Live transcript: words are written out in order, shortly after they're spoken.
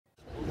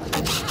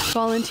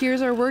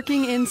Volunteers are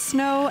working in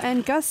snow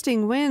and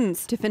gusting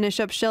winds to finish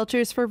up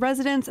shelters for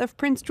residents of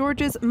Prince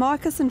George's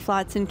Moccasin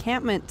Flats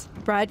encampment.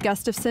 Brad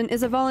Gustafson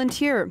is a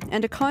volunteer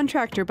and a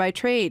contractor by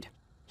trade.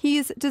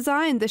 He's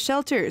designed the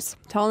shelters,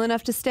 tall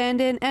enough to stand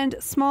in and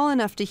small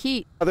enough to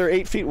heat. They're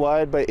 8 feet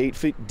wide by 8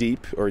 feet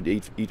deep, or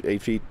 8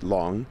 feet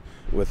long,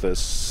 with a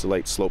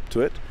slight slope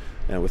to it,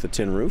 and with a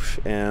tin roof.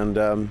 And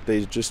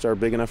they just are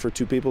big enough for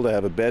 2 people to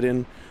have a bed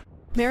in.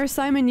 Mayor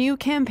Simon Yu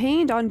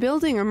campaigned on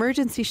building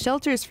emergency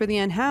shelters for the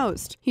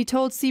unhoused. He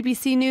told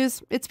CBC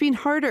News it's been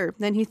harder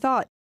than he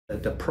thought.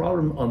 The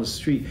problem on the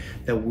street,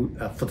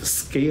 that for the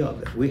scale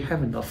of it, we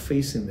have not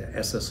facing it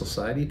as a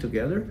society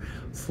together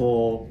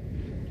for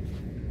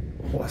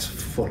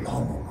a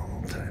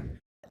long time.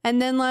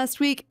 And then last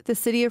week, the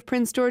city of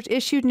Prince George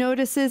issued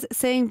notices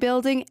saying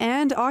building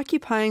and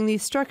occupying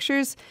these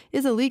structures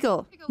is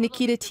illegal.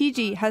 Nikita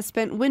Tiji has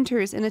spent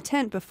winters in a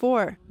tent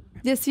before.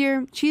 This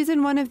year, she's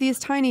in one of these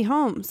tiny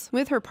homes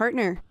with her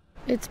partner.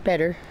 It's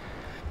better.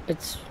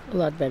 It's a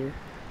lot better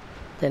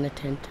than a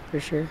tent,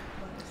 for sure.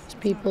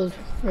 People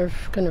are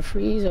gonna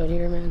freeze out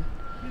here, man.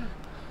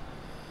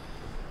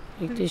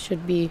 Like, they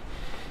should be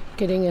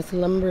getting us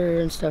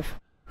lumber and stuff.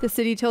 The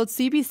city told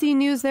CBC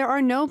News there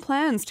are no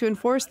plans to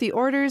enforce the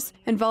orders,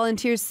 and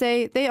volunteers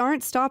say they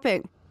aren't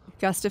stopping.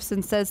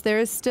 Gustafson says there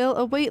is still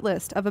a wait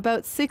list of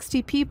about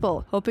 60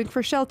 people hoping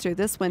for shelter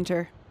this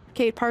winter.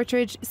 Kate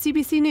Partridge,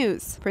 CBC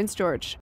News, Prince George.